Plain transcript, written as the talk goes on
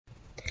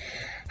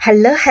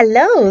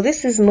Hello,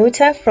 this is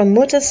Muta from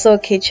Muta's Soul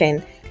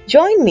Kitchen.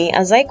 Join me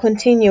as I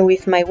continue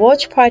with my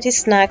watch party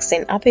snacks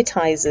and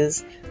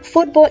appetizers.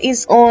 Football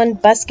is on,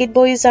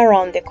 basketball is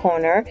around the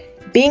corner.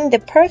 Being the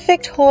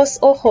perfect host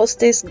or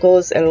hostess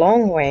goes a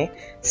long way.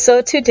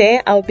 So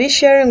today I'll be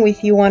sharing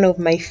with you one of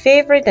my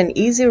favorite and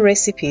easy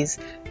recipes,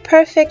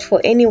 perfect for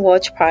any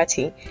watch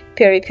party.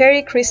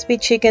 Periperi Crispy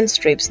Chicken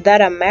Strips that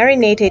are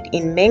marinated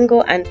in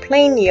mango and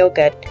plain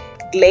yogurt,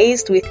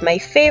 glazed with my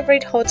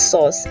favorite hot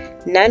sauce,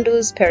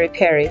 Nando's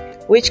Periperi,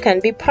 which can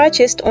be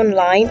purchased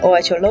online or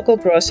at your local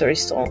grocery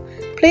store.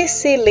 Please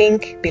see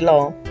link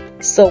below.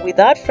 So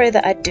without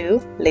further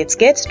ado, let's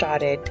get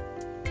started.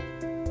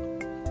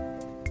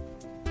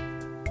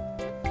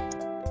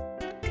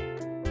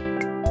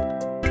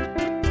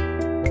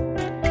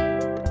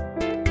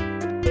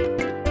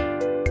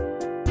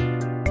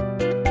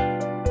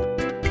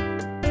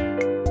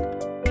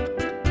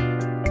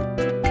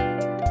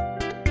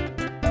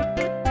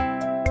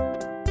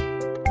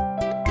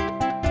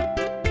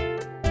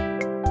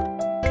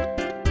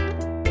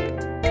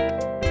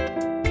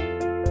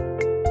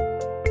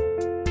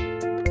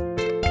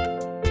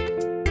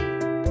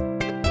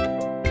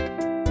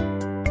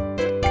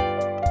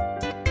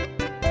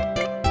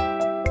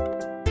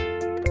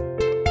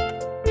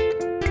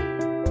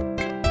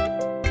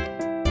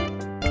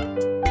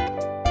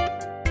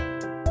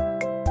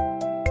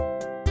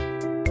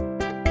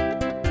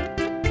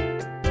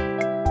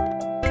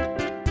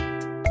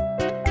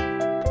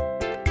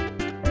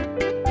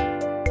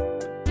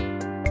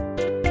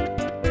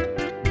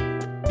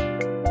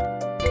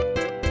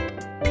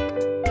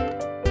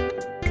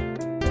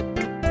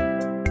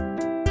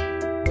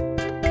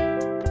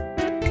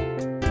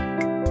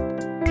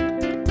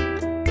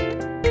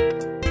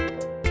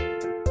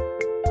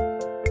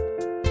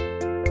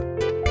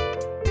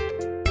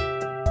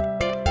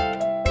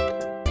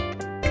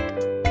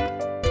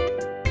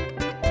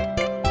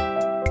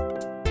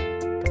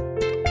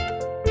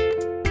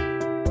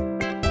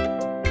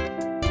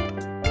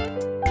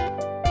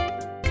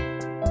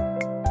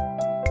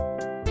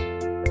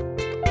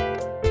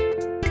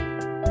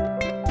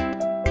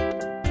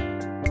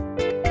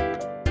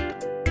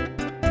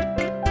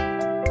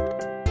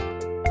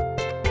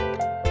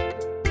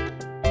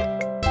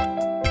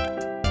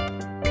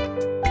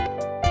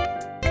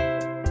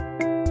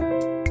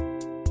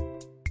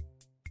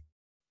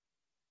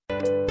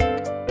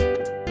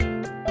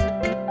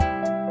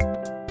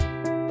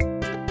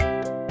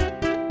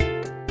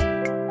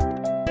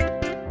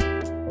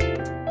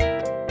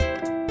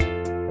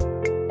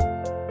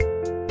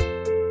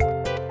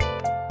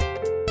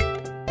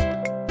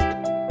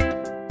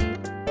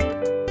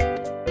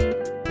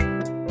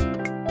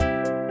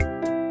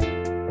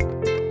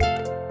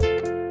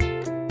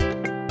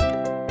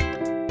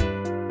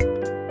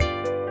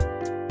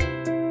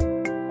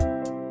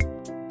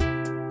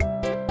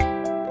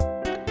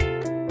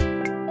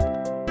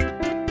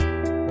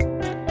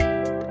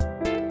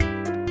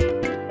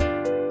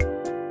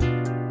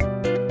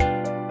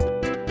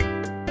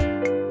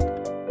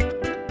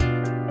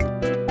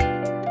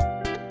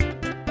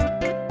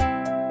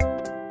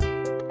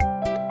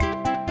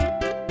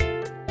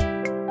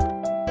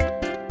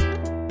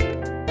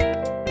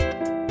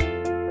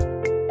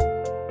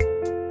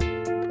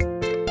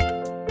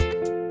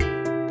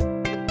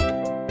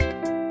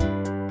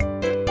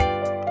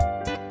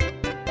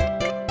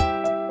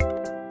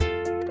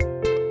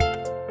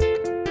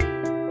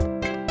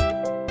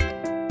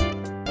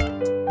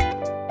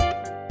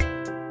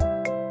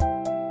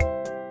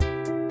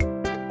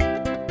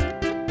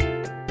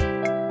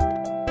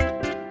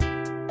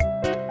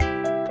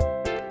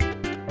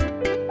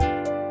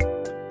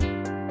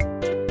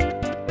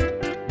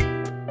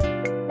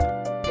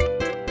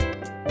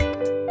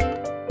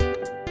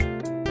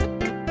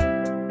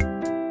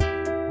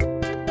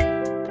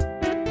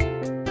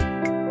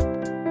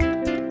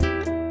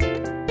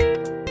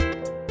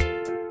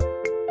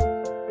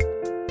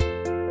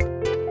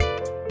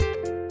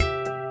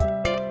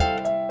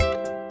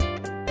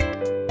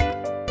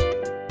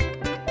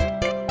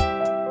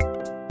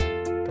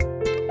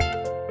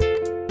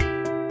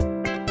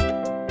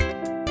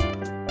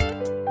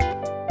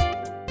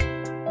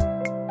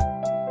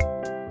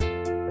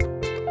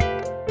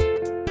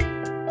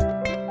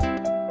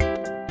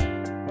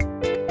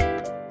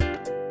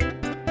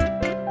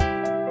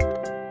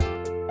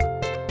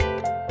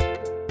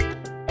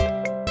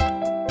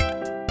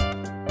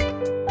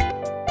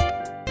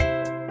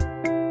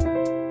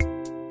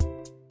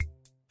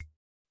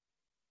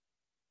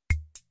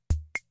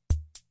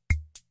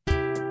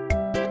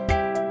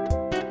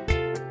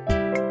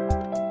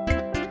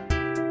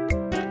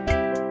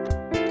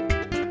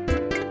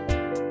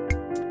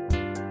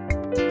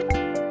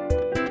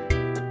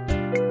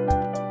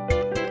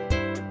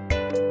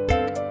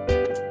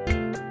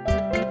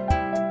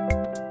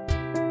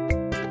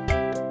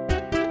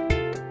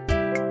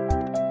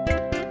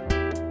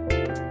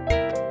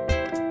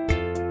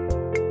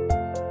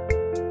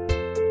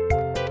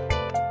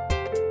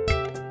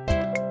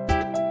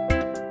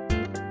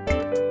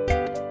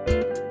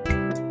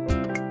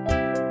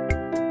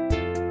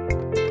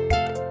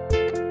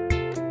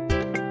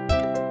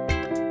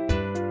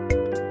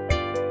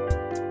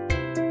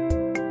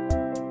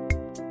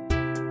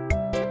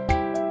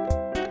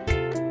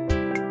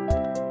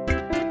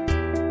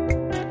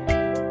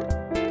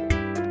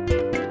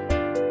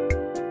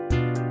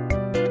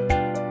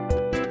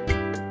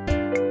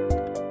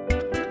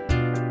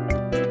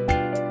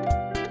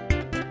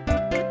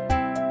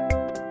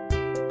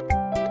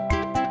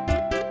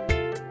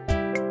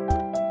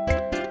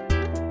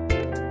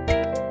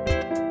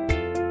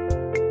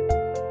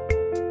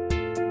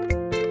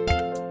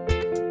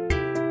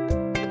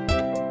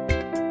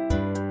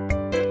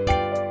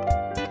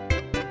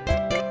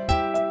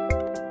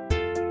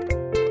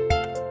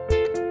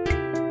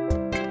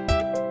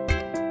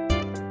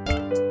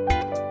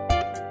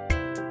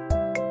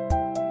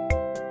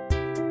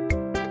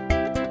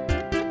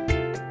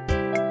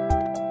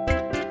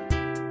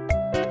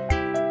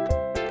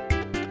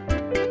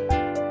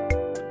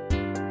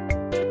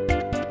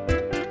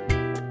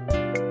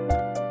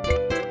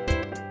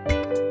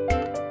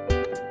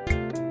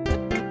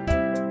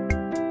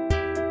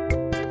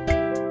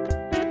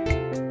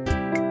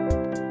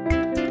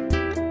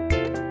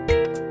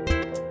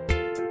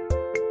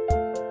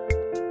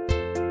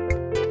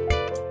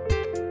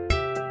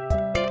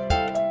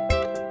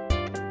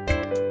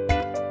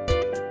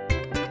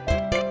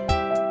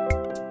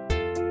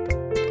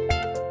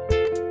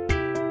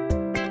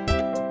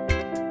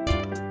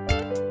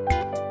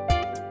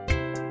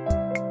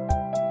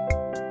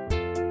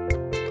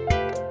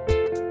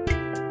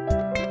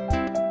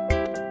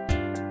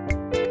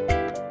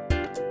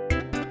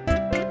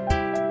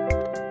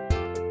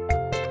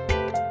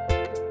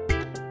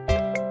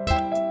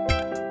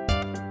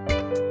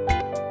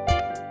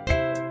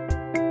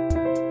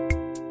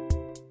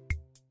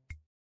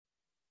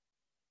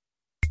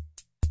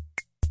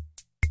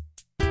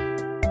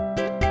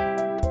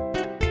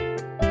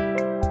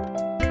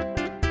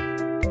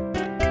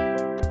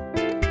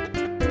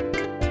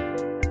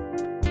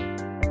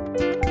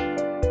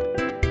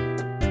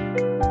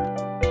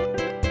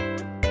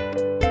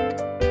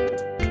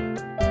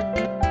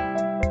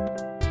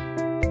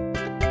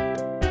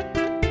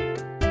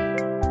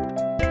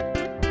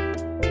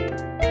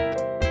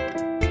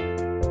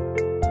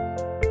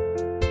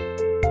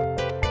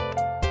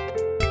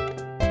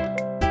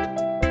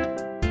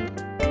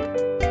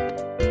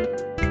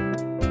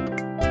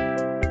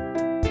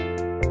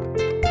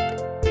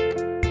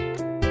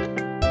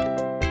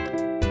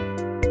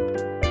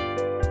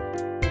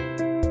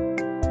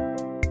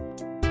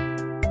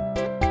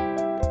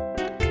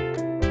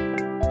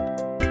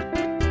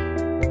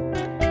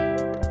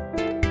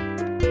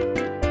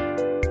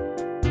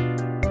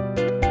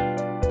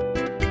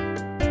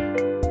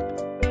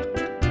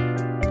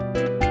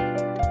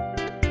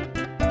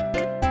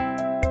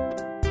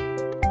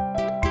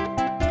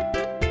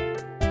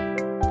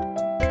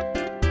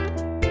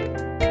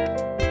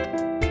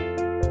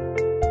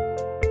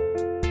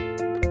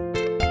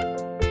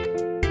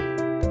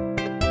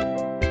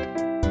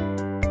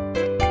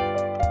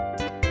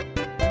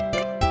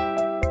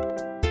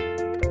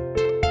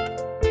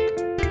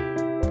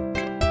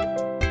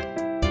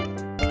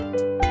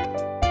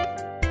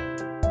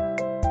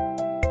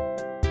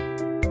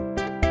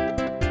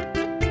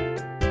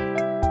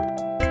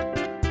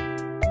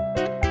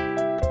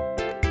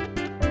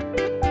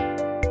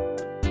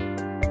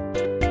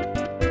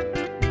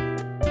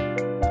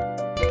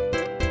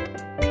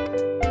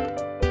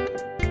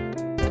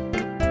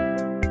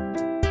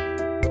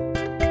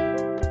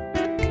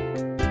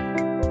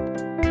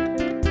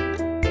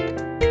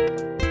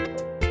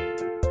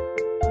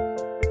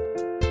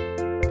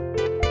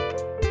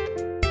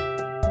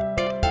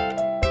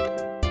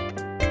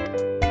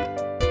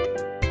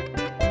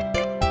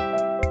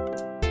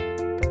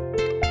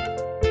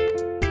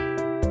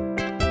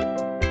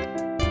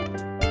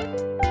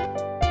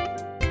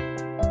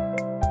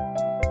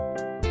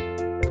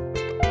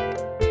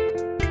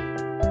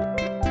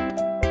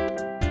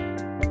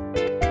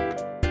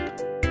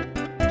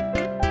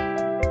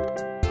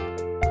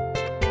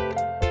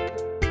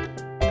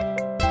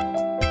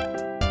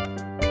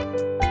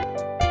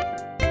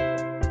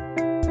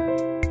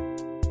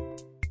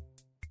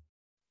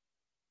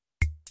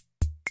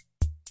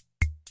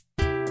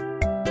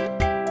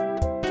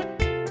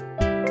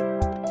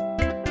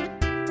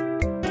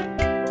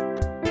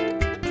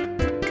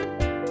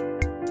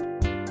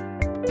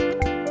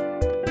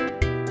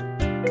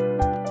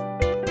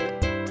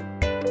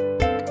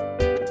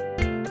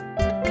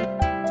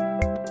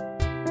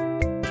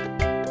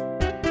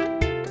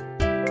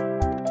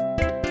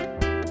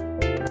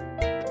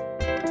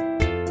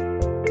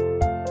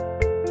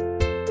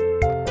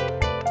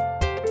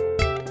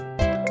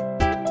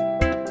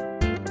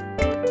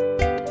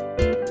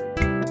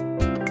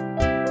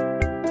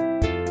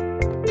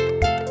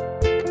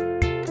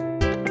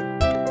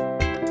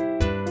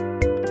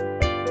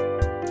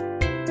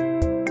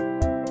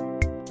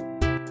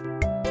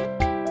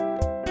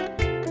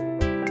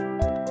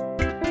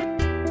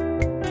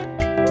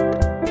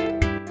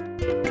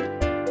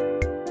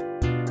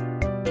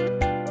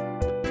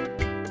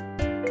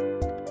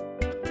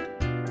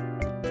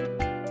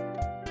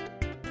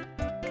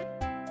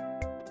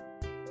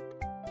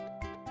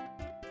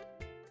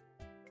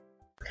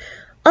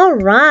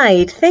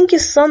 Alright, thank you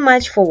so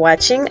much for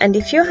watching, and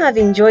if you have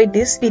enjoyed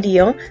this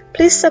video,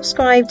 please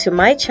subscribe to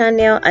my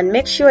channel and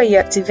make sure you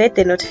activate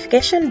the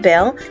notification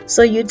bell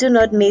so you do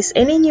not miss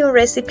any new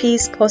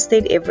recipes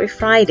posted every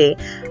Friday.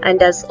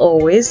 And as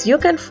always, you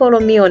can follow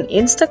me on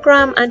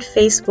Instagram and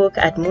Facebook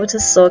at Motor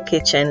Soul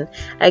Kitchen.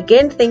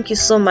 Again, thank you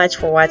so much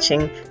for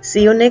watching.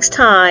 See you next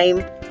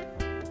time.